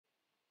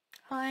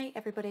Hi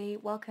everybody,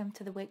 welcome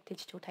to the WYK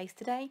Digital Taste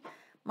today.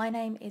 My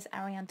name is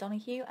Arianne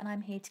Donoghue and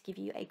I'm here to give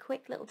you a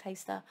quick little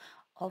taster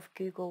of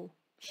Google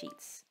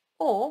Sheets,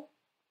 or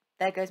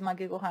there goes my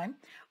Google Home,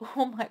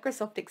 or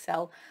Microsoft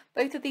Excel.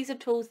 Both of these are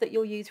tools that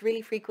you'll use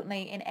really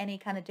frequently in any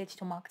kind of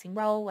digital marketing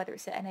role, whether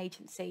it's at an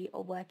agency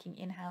or working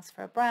in-house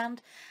for a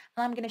brand.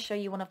 And I'm going to show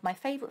you one of my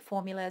favourite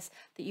formulas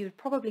that you would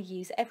probably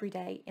use every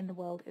day in the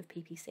world of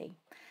PPC.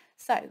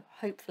 So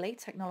hopefully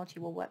technology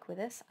will work with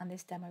us and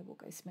this demo will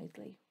go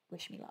smoothly.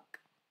 Wish me luck.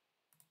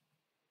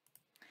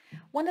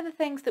 One of the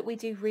things that we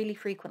do really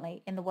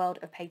frequently in the world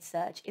of paid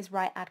search is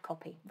write ad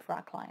copy for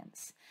our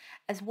clients,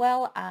 as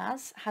well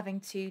as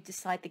having to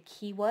decide the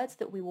keywords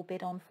that we will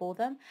bid on for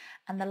them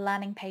and the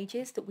landing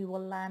pages that we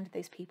will land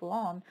those people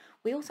on.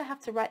 We also have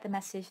to write the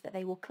message that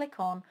they will click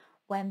on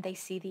when they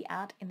see the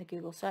ad in the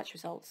Google search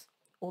results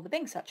or the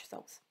Bing search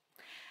results.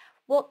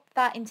 What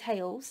that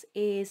entails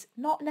is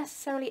not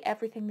necessarily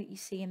everything that you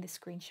see in this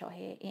screenshot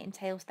here. It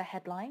entails the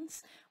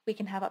headlines. We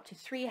can have up to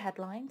 3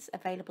 headlines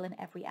available in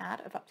every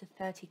ad of up to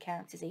 30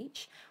 characters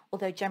each,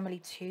 although generally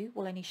 2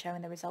 will only show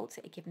in the results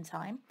at a given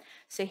time.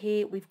 So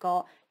here we've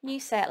got new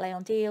Say It Lay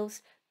on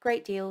deals,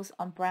 great deals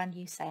on brand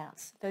new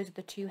Sayats. Those are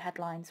the 2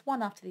 headlines,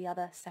 one after the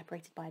other,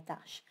 separated by a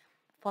dash,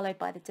 followed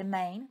by the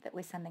domain that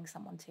we're sending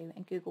someone to,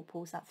 and Google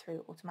pulls that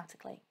through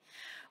automatically.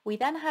 We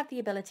then have the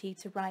ability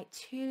to write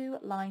 2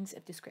 lines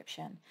of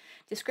description.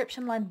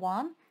 Description line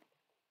 1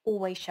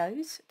 always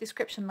shows.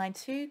 Description line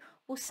 2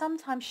 will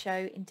sometimes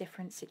show in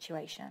different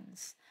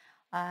situations.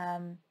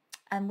 And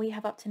we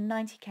have up to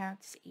 90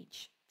 characters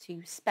each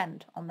to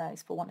spend on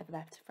those, for want of a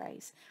better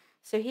phrase.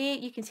 So here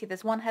you can see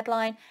there's one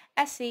headline,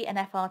 SE and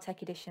FR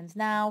Tech Editions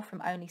now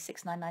from only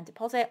 $6.99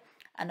 deposit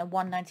and a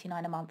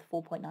 $1.99 a month,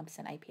 4.9%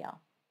 APR.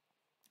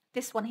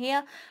 This one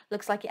here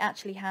looks like it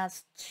actually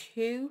has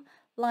 2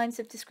 lines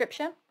of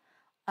description.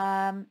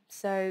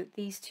 So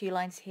these 2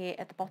 lines here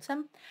at the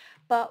bottom.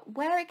 But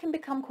where it can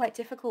become quite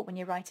difficult when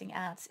you're writing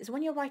ads is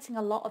when you're writing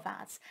a lot of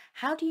ads.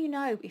 How do you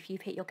know if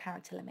you've hit your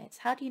character limits?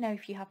 How do you know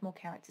if you have more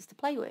characters to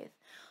play with?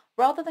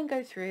 Rather than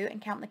go through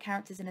and count the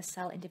characters in a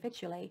cell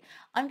individually,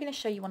 I'm going to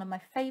show you one of my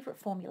favourite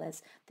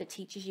formulas that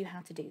teaches you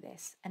how to do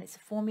this. And it's a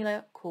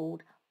formula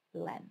called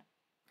LEN.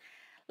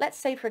 Let's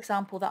say, for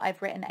example, that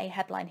I've written a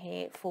headline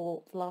here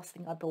for the last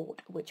thing I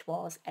bought, which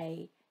was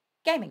a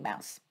gaming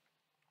mouse.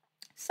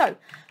 So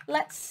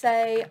let's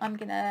say I'm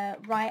going to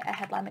write a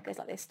headline that goes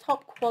like this: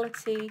 top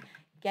quality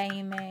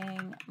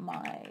gaming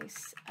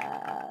mice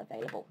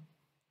available.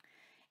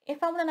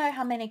 If I want to know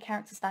how many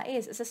characters that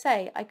is, as I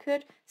say, I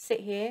could sit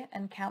here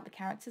and count the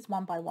characters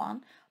one by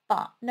one,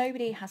 but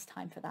nobody has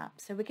time for that.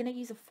 So we're going to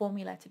use a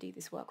formula to do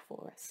this work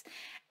for us.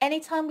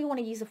 Anytime we want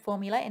to use a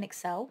formula in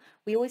Excel,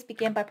 we always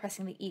begin by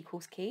pressing the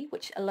equals key,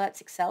 which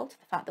alerts Excel to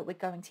the fact that we're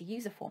going to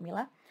use a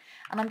formula.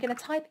 And I'm going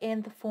to type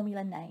in the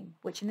formula name,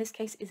 which in this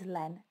case is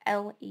LEN,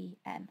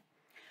 L-E-N.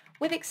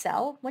 With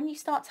Excel, when you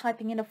start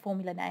typing in a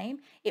formula name,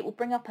 it will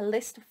bring up a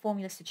list of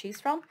formulas to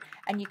choose from,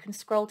 and you can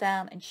scroll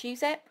down and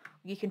choose it.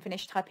 You can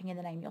finish typing in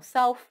the name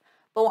yourself.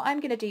 But what I'm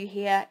going to do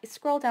here is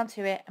scroll down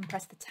to it and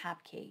press the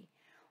tab key.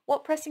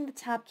 What pressing the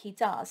tab key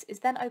does is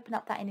then open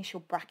up that initial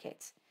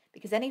bracket,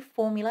 because any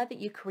formula that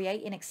you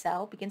create in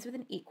Excel begins with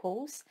an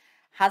equals,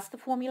 has the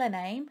formula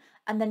name,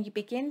 and then you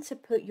begin to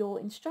put your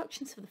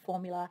instructions for the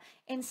formula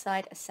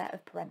inside a set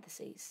of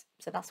parentheses.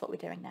 So that's what we're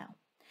doing now.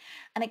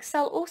 And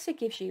Excel also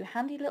gives you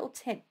handy little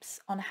tips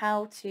on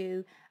how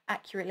to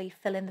accurately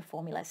fill in the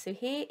formula. So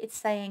here it's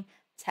saying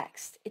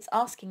text. It's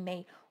asking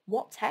me,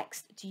 what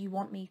text do you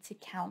want me to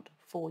count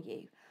for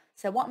you?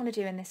 So what I'm going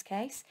to do in this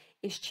case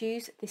is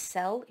choose this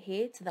cell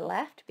here to the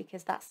left,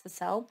 because that's the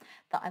cell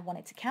that I want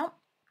it to count.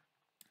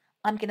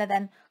 I'm going to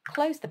then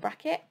close the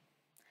bracket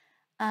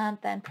and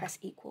then press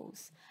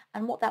equals.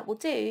 And what that will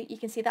do, you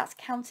can see that's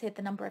counted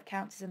the number of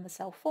characters in the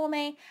cell for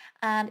me,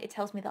 and it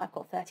tells me that I've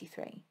got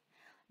 33.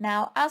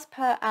 Now, as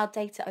per our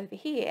data over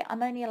here,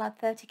 I'm only allowed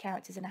 30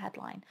 characters in a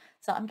headline,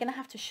 so I'm going to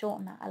have to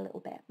shorten that a little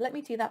bit. Let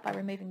me do that by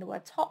removing the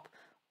word top,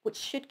 which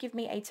should give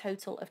me a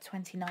total of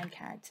 29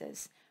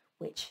 characters,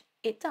 which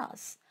it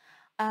does.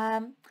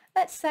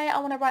 Let's say I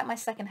want to write my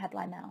second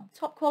headline now.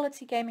 Top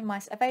quality gaming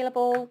mice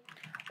available,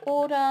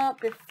 order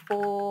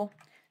before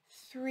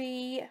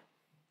 3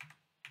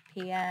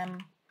 p.m.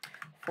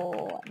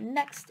 for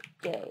next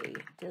day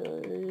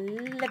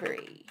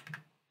delivery.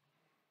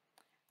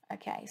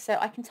 Okay, so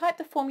I can type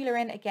the formula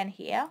in again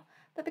here,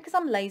 but because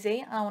I'm lazy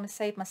and I want to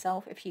save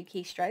myself a few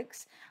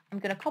keystrokes, I'm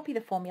going to copy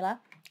the formula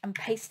and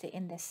paste it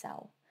in this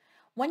cell.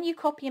 When you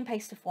copy and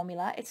paste a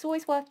formula, it's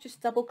always worth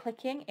just double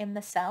clicking in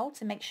the cell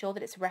to make sure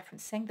that it's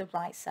referencing the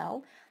right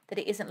cell, that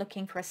it isn't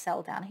looking for a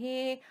cell down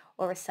here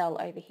or a cell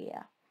over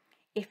here.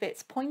 If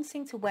it's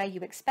pointing to where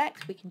you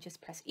expect, we can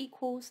just press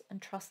equals and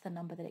trust the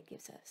number that it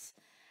gives us.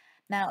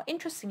 Now,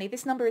 interestingly,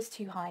 this number is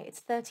too high. It's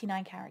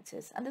 39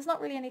 characters, and there's not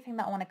really anything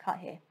that I want to cut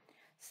here.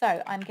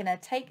 So I'm going to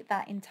take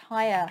that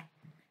entire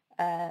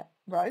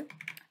row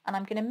and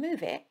I'm going to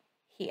move it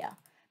here,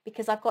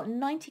 because I've got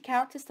 90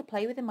 characters to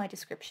play with in my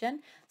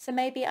description. So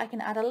maybe I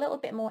can add a little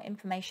bit more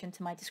information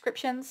to my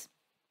descriptions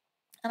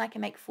and I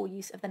can make full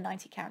use of the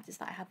 90 characters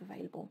that I have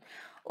available.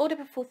 Order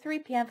before 3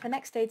 p.m. for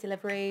next day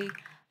delivery.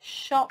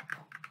 Shop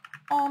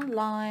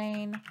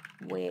online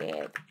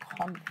with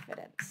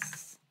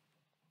confidence.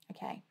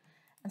 Okay,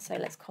 and so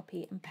let's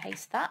copy and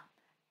paste that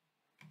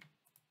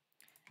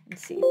and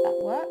see if that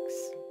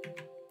works.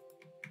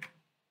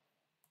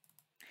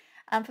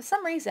 And for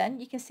some reason,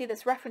 you can see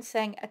that's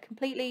referencing a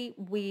completely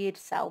weird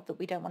cell that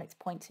we don't want it to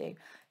point to.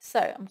 So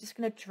I'm just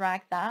going to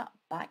drag that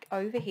back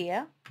over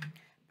here,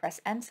 press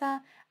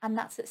enter, and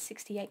that's at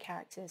 68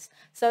 characters.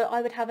 So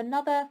I would have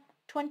another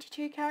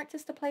 22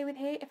 characters to play with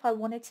here if I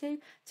wanted to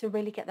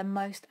really get the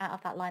most out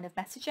of that line of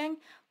messaging,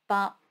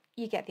 but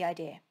you get the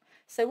idea.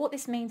 So what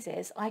this means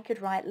is I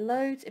could write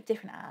loads of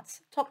different ads.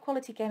 Top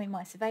quality gaming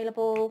mice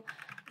available.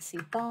 Let's see,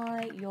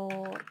 buy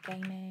your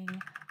gaming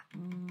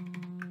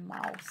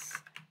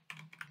mouse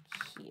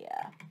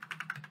here.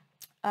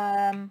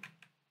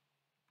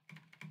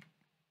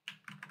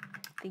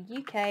 The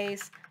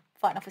UK's,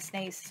 fighting off a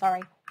sneeze,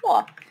 sorry,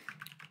 what?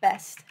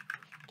 Best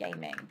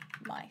gaming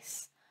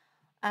mice.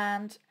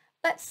 And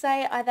let's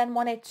say I then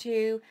wanted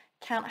to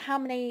count how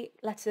many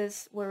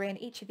letters were in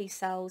each of these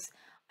cells.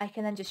 I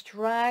can then just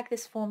drag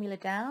this formula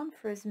down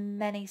for as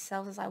many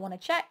cells as I want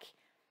to check,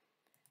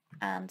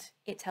 and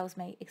it tells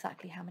me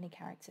exactly how many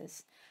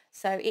characters.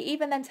 So it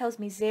even then tells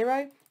me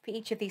 0 for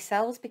each of these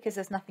cells because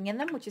there's nothing in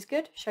them, which is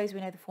good, shows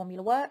we know the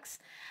formula works.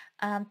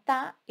 And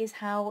that is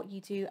how you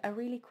do a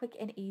really quick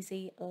and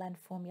easy length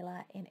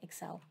formula in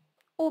Excel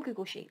or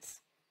Google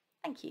Sheets.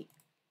 Thank you.